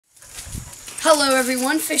Hello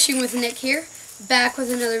everyone, Fishing with Nick here, back with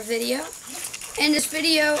another video. In this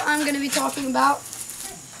video, I'm going to be talking about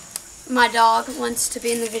my dog wants to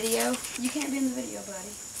be in the video. You can't be in the video, buddy.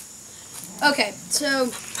 Okay, so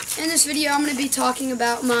in this video, I'm going to be talking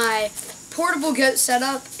about my portable goat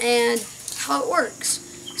setup and how it works.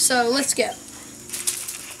 So let's go.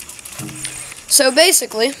 So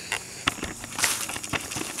basically,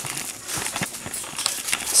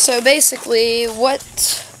 what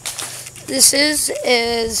this is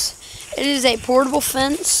it is a portable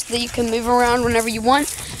fence that you can move around whenever you want.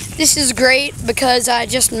 This is great because I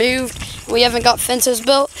just moved. We haven't got fences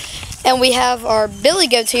built, and we have our billy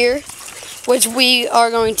goats here, which we are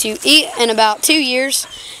going to eat in about 2 years,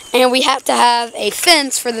 and we have to have a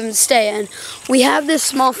fence for them to stay in. We have this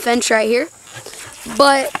small fence right here,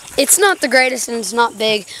 but it's not the greatest and it's not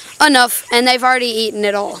big enough, and they've already eaten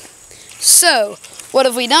it all. So what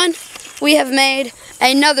have we done? We have made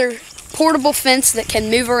another portable fence that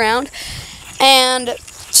can move around, and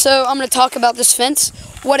so I'm going to talk about this fence,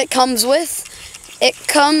 what it comes with. It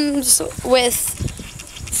comes with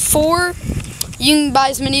 4, you can buy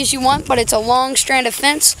as many as you want, but it's a long strand of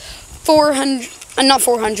fence,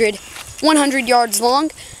 100 yards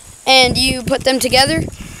long, and you put them together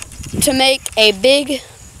to make a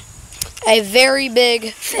very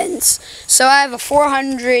big fence. So I have a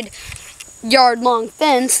 400-yard long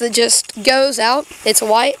fence that just goes out. It's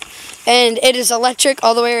white, and it is electric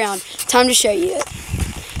all the way around. Time to show you it.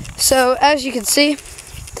 So as you can see,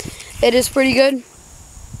 it is pretty good.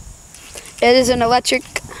 It is an electric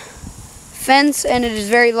fence, and it is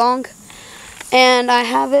very long. And I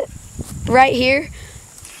have it right here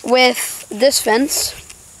with this fence.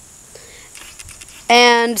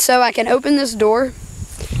 And so I can open this door,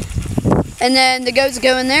 and then the goats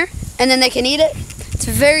go in there, and then they can eat it. It's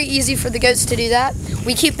very easy for the goats to do that.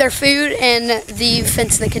 We keep their food in the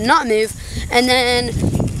fence that cannot move, and then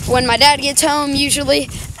when my dad gets home, usually,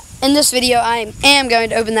 in this video I am going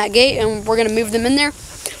to open that gate and we're going to move them in there.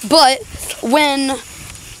 But when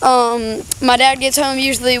my dad gets home,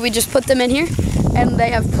 usually we just put them in here, and they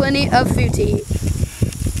have plenty of food to eat.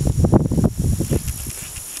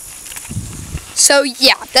 So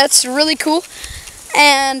yeah, that's really cool,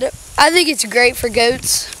 and I think it's great for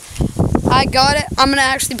goats. I got it. I'm going to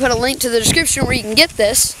actually put a link to the description where you can get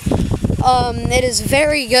this. It is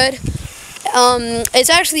very good. It's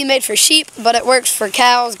actually made for sheep, but it works for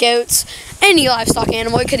cows, goats, any livestock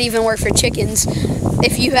animal. It could even work for chickens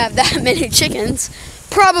if you have that many chickens.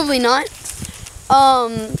 Probably not.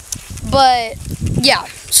 But yeah,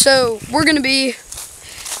 so we're going to be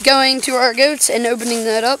going to our goats and opening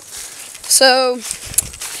that up. So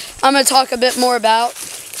I'm going to talk a bit more about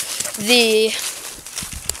the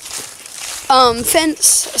fence.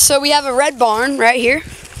 So we have a red barn right here,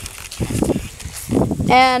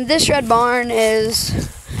 and this red barn is,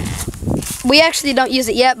 we actually don't use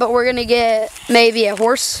it yet, but we're gonna get maybe a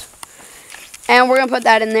horse, and we're gonna put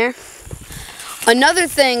that in there. Another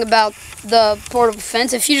thing about the portable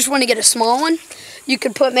fence, if you just want to get a small one, you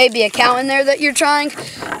could put maybe a cow in there that you're trying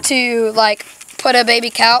to, like, put a baby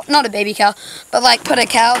cow, not a baby cow, but like put a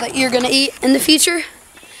cow that you're gonna eat in the future,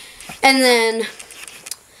 and then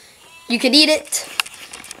you can eat it,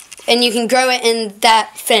 and you can grow it in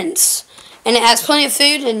that fence. And it has plenty of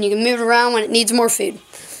food, and you can move it around when it needs more food.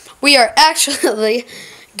 We are actually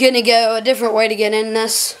going to go a different way to get in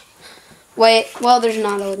this. Wait, well, there's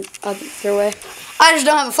not another way. I just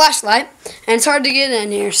don't have a flashlight, and it's hard to get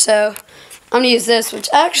in here, so I'm going to use this, which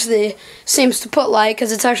actually seems to put light,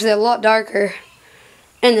 because it's actually a lot darker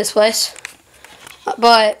in this place.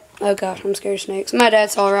 But, oh gosh, I'm scared of snakes. My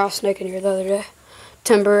dad saw a rattlesnake in here the other day.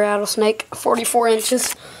 Timber rattlesnake, 44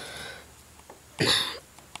 inches.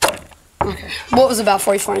 Okay, well, it was about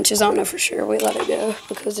 44 inches. I don't know for sure. We let it go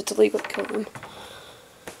because it's illegal to kill them.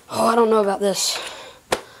 Oh, I don't know about this.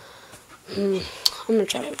 I'm going to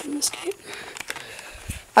try to open this gate.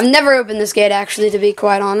 I've never opened this gate, actually, to be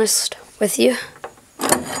quite honest with you.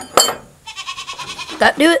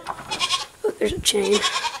 That do it? Oh, there's a chain.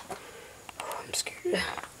 Oh, I'm scared.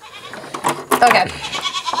 Okay.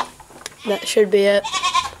 That should be it.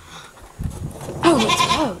 Oh, let's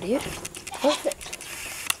go, dude. Perfect.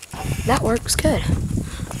 That works good.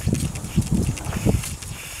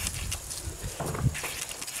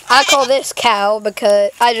 I call this Cow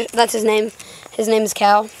because that's his name. His name is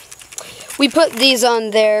Cow. We put these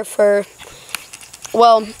on there for,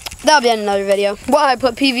 well, that'll be in another video. Well, I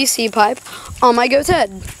put PVC pipe on my goat's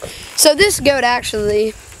head. So this goat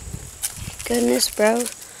actually, goodness, bro.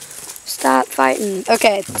 Stop fighting.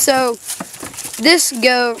 Okay, so this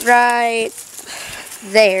goat right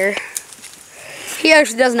there, he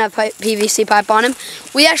actually doesn't have PVC pipe on him.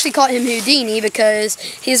 We actually call him Houdini because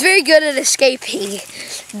he's very good at escaping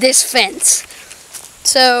this fence.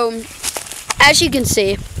 So, as you can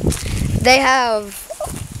see, they had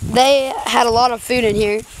a lot of food in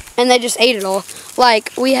here, and they just ate it all.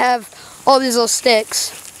 Like, we have all these little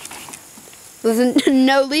sticks with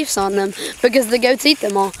no leaves on them because the goats eat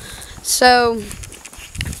them all. So,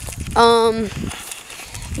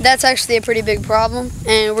 that's actually a pretty big problem,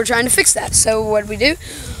 and we're trying to fix that. So what did?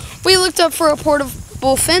 We looked up for a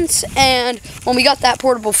portable fence, and when we got that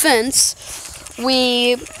portable fence,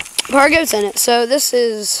 we put our goats in it. So this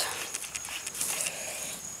is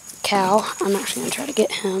Cow. I'm actually going to try to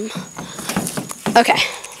get him. Okay.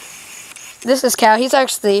 This is Cow. He's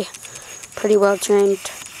actually pretty well trained.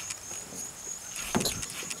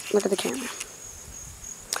 Look at the camera.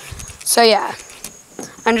 So yeah,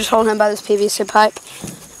 I'm just holding him by this PVC pipe.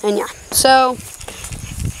 And yeah, so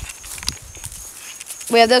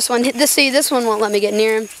we have this one. This one won't let me get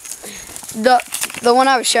near him. The one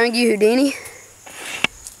I was showing you, Houdini,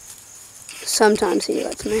 sometimes he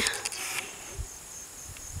lets me.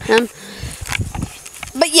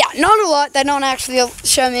 But yeah, not a lot. They don't actually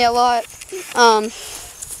show me a lot.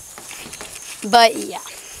 But yeah.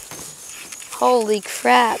 Holy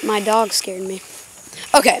crap, my dog scared me.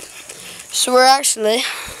 Okay, so we're actually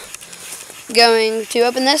going to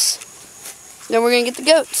open this, then we're going to get the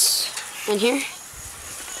goats in here.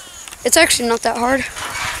 It's actually not that hard.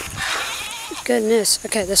 Goodness.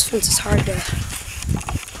 Okay, this fence is hard to...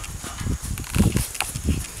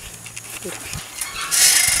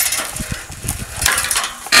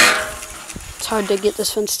 It's hard to get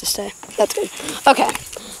this fence to stay. That's good. Okay,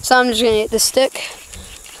 so I'm just going to get this stick,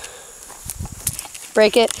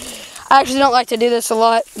 break it. I actually don't like to do this a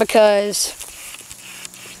lot because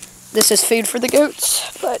this is food for the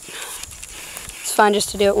goats, but it's fine just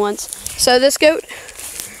to do it once. So this goat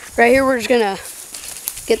right here, we're just gonna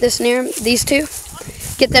get this near him, these two,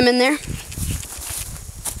 get them in there.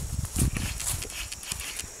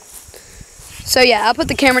 So yeah, I'll put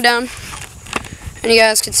the camera down and you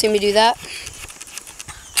guys can see me do that.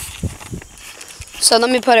 So let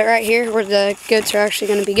me put it right here where the goats are actually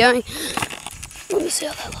gonna be going. Let me see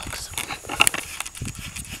how that looks.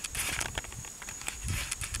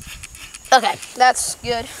 Okay, that's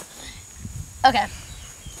good. Okay,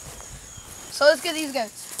 so let's get these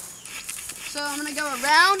goats. So I'm gonna go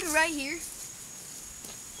around right here.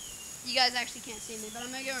 You guys actually can't see me, but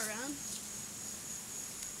I'm gonna go around.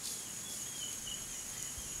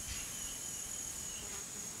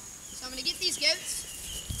 So I'm gonna get these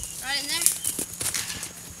goats right in there.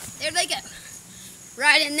 There they go.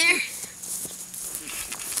 Right in there.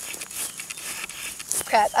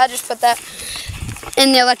 Crap, I just put that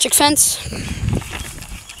in the electric fence.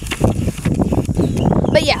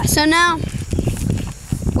 But yeah, so now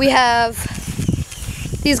we have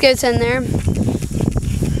these goats in there.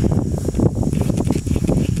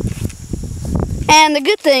 And the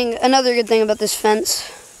good thing, another good thing about this fence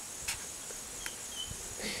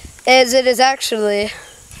is it is actually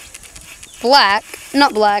black,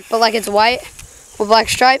 not black, but like it's white with black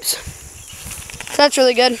stripes. So that's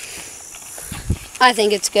really good. I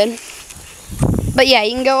think it's good. But yeah,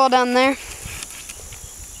 you can go all down there.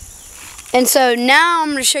 And so now I'm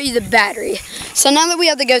going to show you the battery. So now that we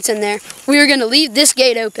have the goats in there, we are going to leave this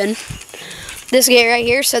gate open. This gate right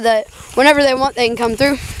here, so that whenever they want, they can come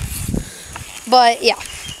through. But yeah.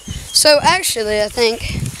 So actually, I think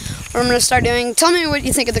what I'm going to start doing, tell me what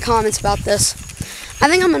you think in the comments about this. I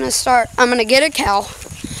think I'm going to get a cow,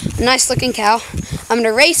 a nice looking cow. I'm going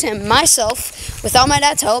to raise him myself without my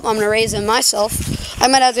dad's help. I'm going to raise him myself.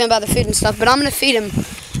 My dad's going to buy the food and stuff, but I'm going to feed him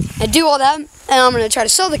and do all that, and I'm going to try to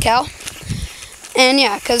sell the cow. And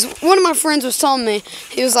yeah, because one of my friends was telling me,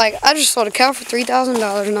 he was like, I just sold a cow for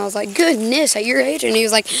 $3,000, and I was like, goodness, at your age? And he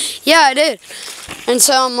was like, yeah, I did. And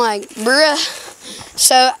so I'm like, bruh.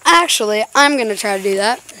 So actually, I'm going to try to do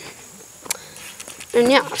that.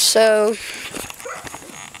 And yeah, so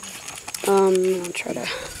I'm going to try to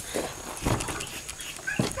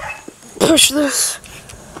push this.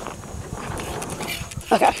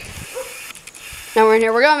 Okay. Now we're in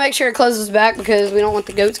here. We're going to make sure it closes back because we don't want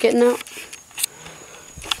the goats getting out.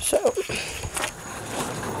 So.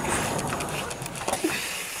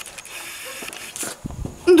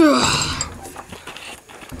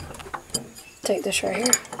 Take this right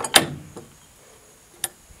here.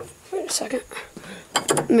 Wait a second.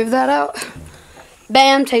 Move that out.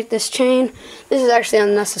 Bam, take this chain. This is actually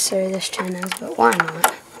unnecessary, this chain is, but why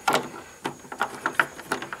not?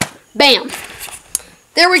 Bam.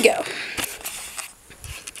 There we go.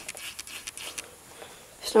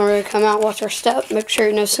 So now we're going to come out, watch our step, make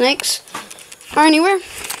sure no snakes anywhere.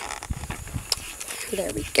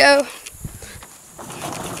 There we go.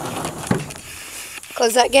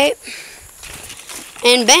 Close that gate.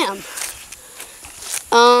 And bam.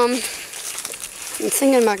 I'm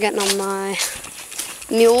thinking about getting on my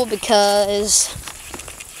mule because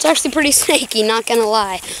it's actually pretty snaky, not gonna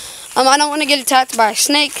lie. I don't want to get attacked by a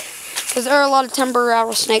snake because there are a lot of timber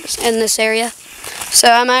rattlesnakes in this area. So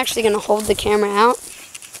I'm actually gonna hold the camera out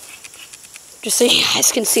just so you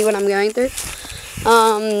guys can see what I'm going through.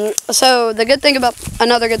 So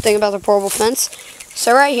another good thing about the portable fence.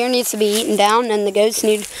 So right here needs to be eaten down, and the goats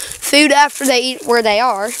need food after they eat where they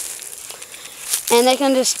are. And they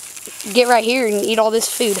can just get right here and eat all this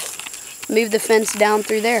food. Move the fence down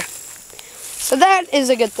through there. So that is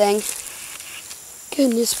a good thing.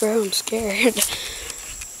 Goodness, bro, I'm scared.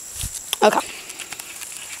 Okay.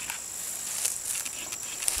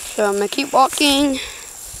 So I'm gonna keep walking.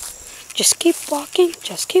 Just keep walking.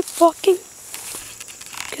 Just keep walking.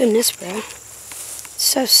 Goodness, bro. It's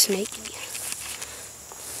so snaky.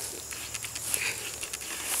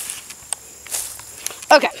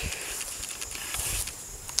 Okay.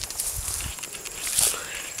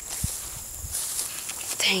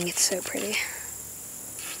 Dang, it's so pretty.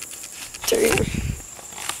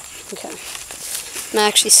 Okay. I'm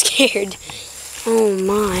actually scared. Oh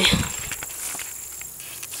my.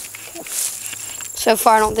 Okay. So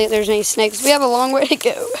far, I don't think there's any snakes. We have a long way to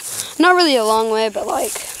go. Not really a long way, but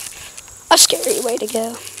like a scary way to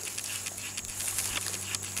go.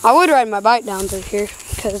 I would ride my bike down through here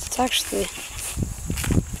because it's actually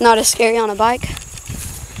not as scary on a bike.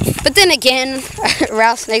 But then again,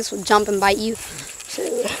 rattlesnakes will jump and bite you. So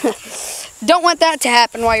don't want that to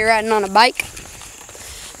happen while you're riding on a bike.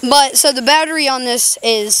 But so the battery on this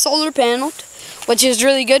is solar paneled, which is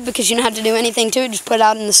really good because you don't have to do anything to it, just put it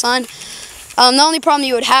out in the sun. The only problem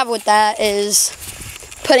you would have with that is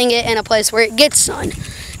putting it in a place where it gets sun.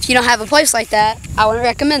 If you don't have a place like that, I wouldn't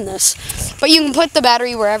recommend this. But you can put the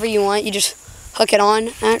battery wherever you want. You just hook it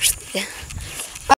on. Actually,